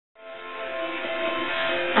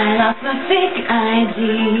I lost my fake ID,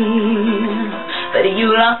 but you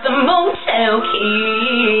lost the motel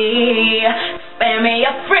key. Spare me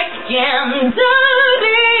a freaking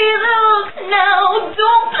dirty look now,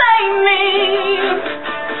 don't play me.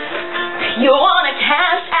 You wanna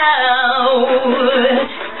cash out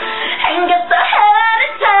and get the hell out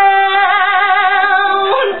of town.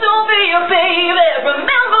 Don't be a baby,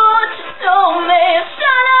 remember what you told me.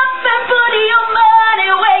 Shut up and put your money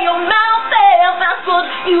where your mouth is. That's what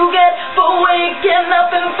you get for waking up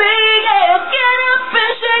in Vegas. Get up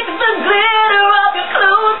and shake the glitter off your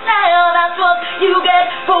clothes now. That's what you get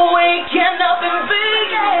for waking up in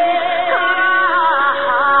Vegas.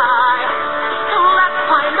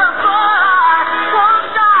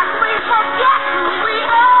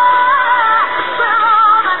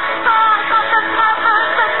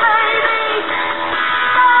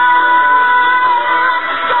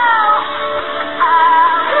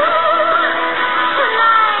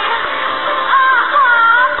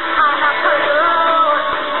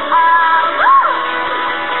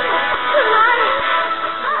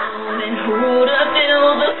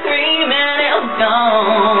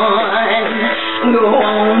 Go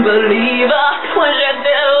on, believer, when she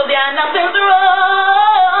tells you nothing's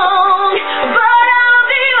wrong. But I'm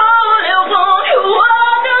the only one who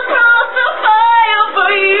walked across the fire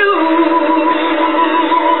for you.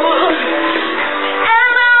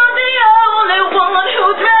 And I'm the only one who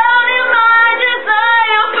drowned in my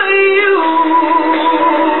desire for you.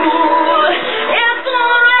 It's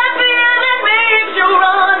only fear that makes you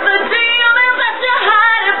run, the demons that you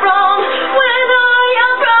hide it from. With all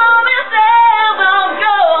your promises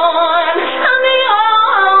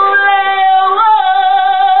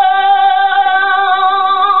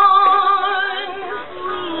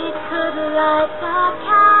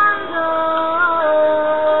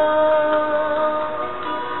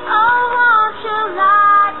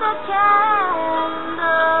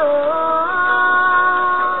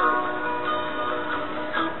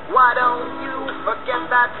why don't you forget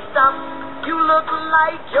that stuff? You look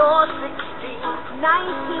like you're 16,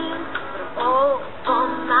 19, but oh, for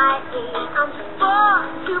my age, I'm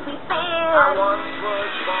supposed to be fair. I once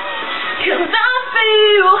was born. 'Cause I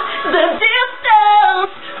feel the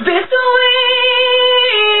distance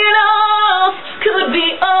between us could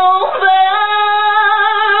be over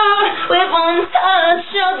with one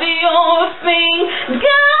touch of your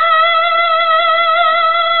finger.